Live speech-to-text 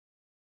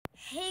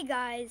Hey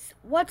guys,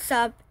 what's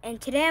up?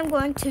 And today I'm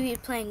going to be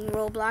playing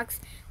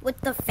Roblox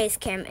with the face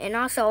cam. And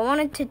also I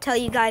wanted to tell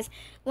you guys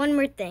one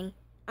more thing.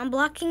 I'm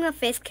blocking the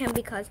face cam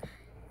because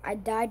I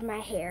dyed my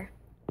hair.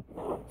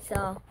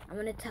 So I'm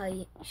going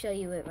to show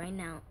you it right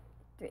now.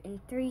 In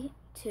 3,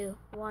 2,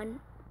 1.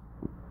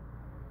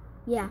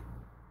 Yeah,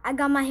 I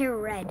got my hair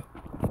red.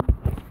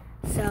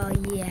 So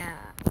yeah.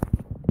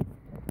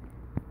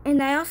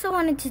 And I also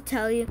wanted to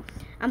tell you,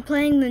 I'm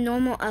playing the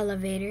normal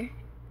elevator.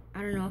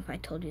 I don't know if I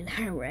told you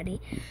that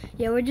already.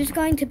 Yeah, we're just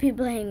going to be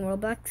playing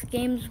Roblox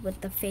games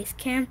with the face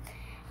cam.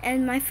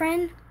 And I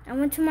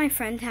went to my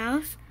friend's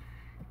house,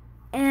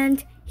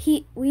 and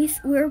we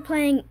were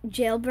playing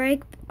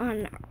Jailbreak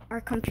on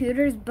our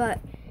computers, but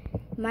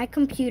my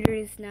computer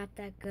is not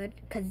that good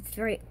because it's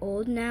very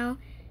old now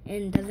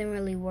and doesn't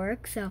really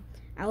work. So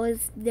I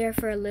was there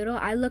for a little.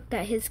 I looked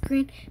at his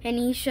screen, and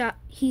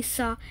he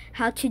saw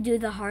how to do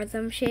the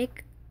Harlem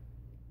Shake,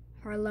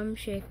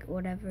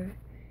 whatever.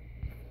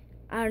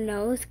 I don't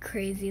know, it was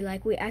crazy.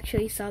 Like, we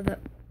actually saw the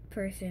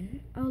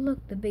person. Oh,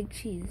 look, the big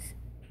cheese.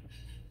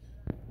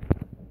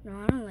 No,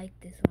 I don't like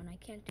this one. I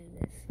can't do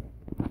this.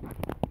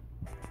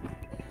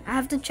 I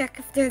have to check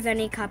if there's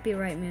any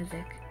copyright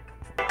music.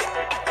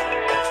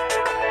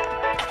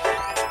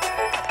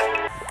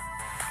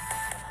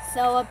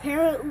 So,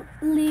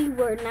 apparently,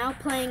 we're now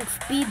playing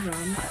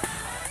speedrun.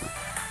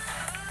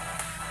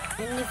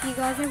 And if you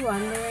guys are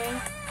wondering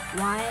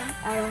why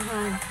I don't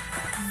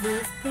have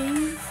these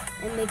things,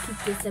 and they keep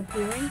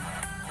disappearing.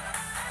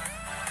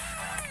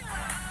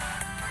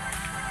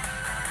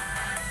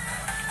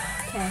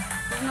 Okay,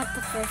 this is not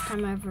the first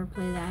time I ever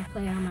played that. I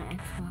play it on my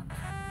Xbox.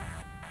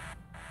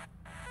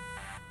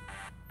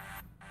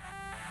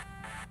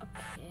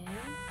 Okay.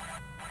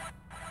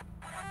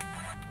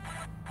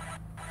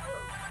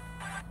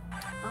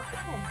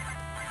 Okay.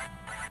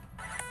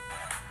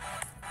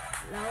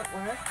 Now it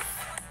works.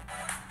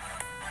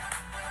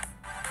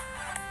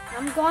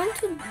 I'm going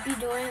to be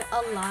doing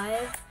a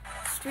live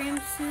stream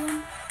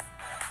soon.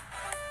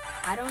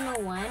 I don't know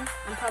when.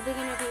 I'm probably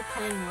going to be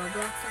playing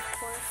Roblox, of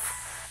course.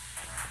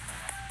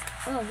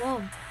 Oh, whoa,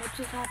 what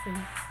just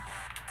happened?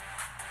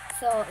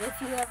 So,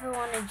 if you ever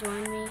want to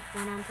join me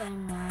when I'm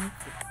playing live.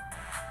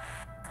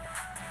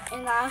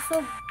 And I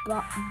also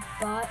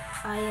bought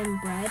I Am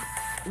Bread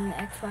in the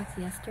Xbox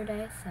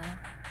yesterday, so.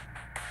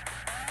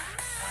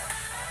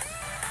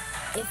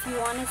 If you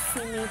want to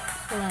see me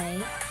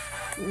play,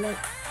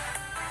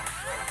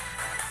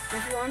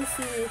 if you want to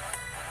see me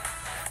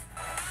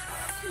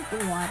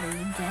water to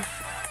death.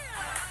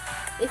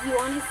 If you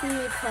want to see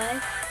me play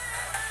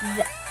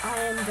the I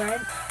Am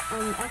Bread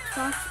on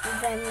Xbox,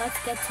 then let's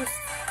get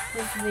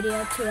this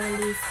video to at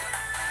least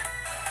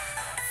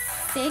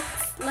 6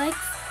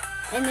 likes.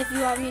 And if you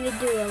want me to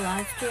do a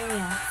live stream,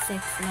 yeah,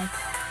 6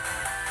 likes.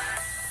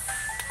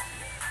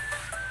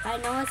 I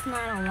know it's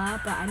not a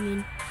lot, but I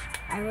mean,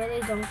 I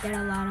really don't get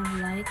a lot of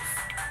likes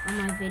on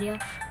my video.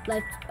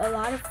 Like, a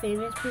lot of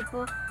famous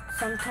people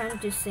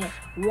sometimes just say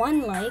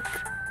 1 like.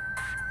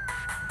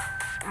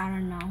 I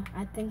don't know.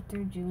 I think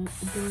they're doing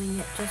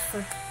it just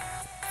for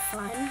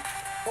fun,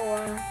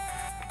 or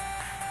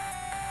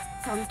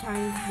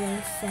sometimes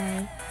they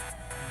say,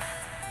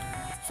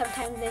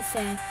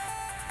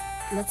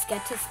 let's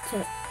get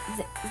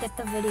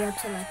the video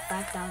to like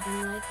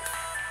 5,000 likes.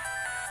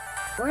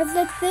 Where's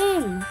the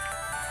thing?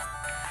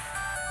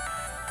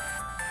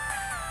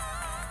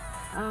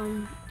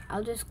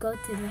 I'll just go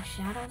to the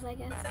shadows, I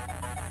guess.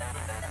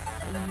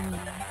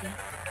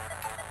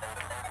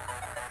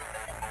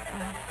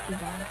 Yeah. He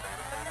died.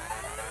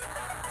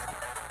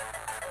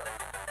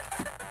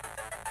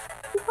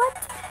 What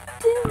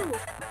did it do?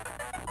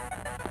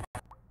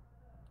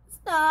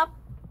 Stop.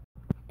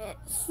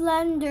 It's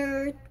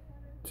Slender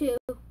 2.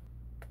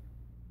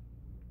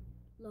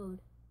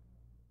 Load.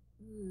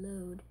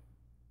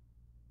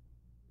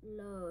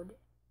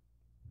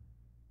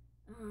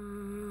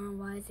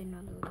 Why is it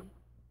not loading?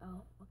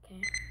 Oh,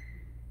 okay.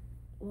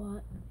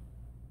 What?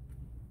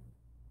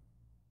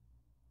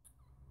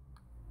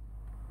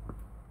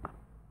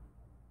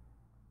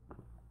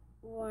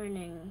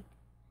 Warning.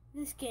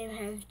 This game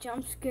has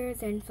jump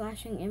scares and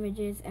flashing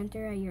images.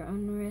 Enter at your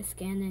own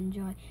risk and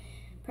enjoy.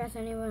 Press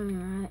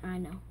anyone. I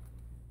know.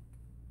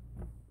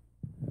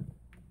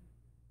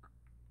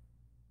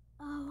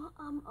 Oh,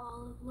 I'm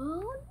all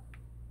alone?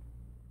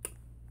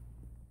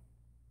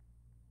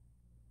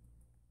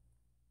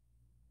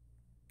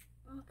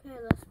 Okay,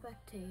 let's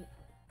spectate.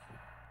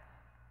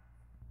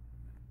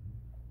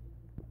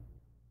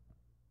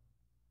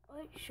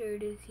 What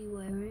shirt is he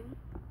wearing?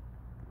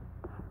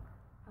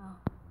 Oh.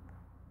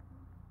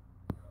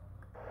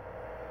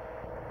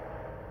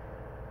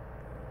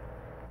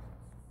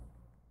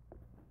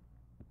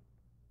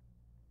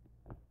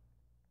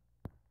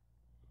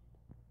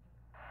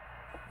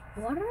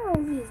 What are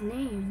all these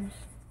names?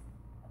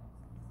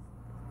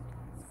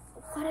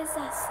 What does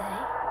that say?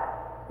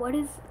 What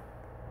is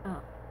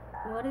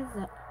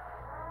that?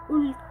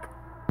 Ulk.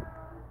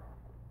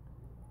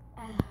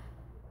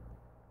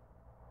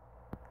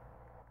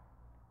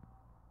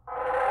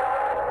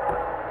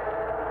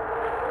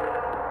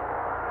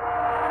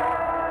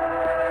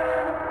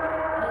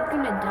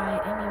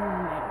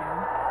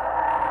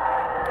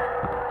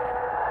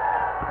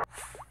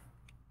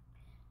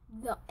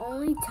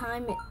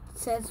 time it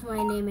says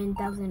my name and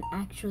doesn't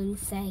actually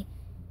say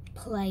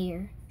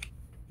player.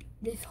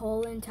 This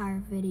whole entire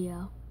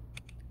video.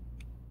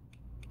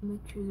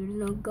 Make sure there's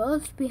no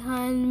ghost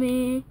behind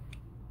me.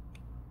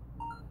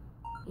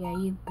 Yeah,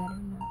 you better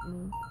not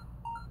move.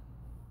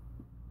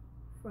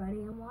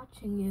 Freddy, I'm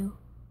watching you.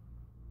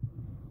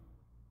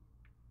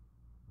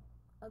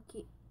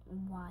 Okay,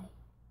 why?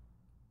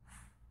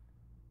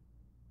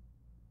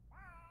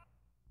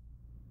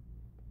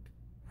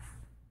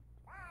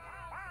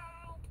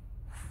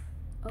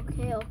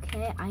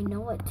 Okay, I know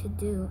what to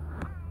do.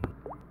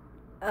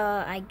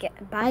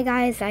 Bye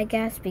guys, I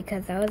guess,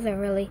 because that was a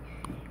really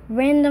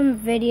random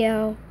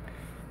video.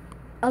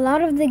 A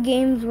lot of the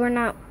games were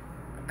not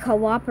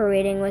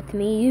cooperating with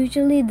me.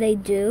 Usually they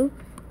do,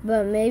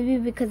 but maybe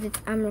because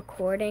I'm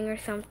recording or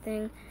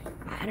something.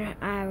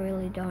 I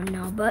really don't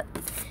know. But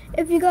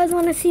if you guys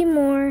want to see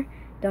more,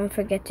 don't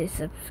forget to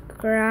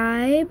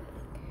subscribe.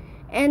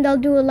 And I'll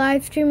do a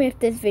live stream if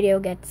this video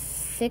gets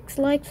 6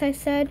 likes, I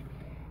said.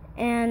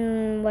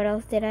 And what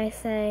else did I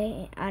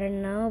say? I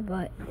don't know,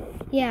 but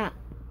yeah.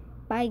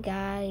 Bye,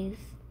 guys.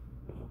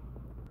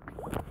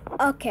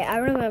 Okay, I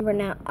remember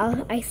now.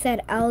 I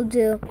said I'll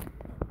do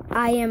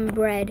I Am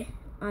Bread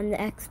on the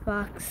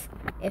Xbox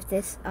if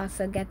this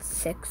also gets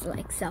 6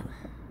 likes. So,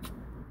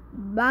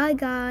 bye,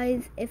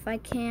 guys. If I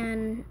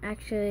can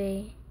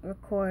actually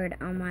record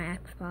on my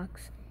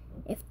Xbox.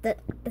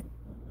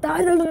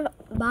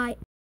 Bye.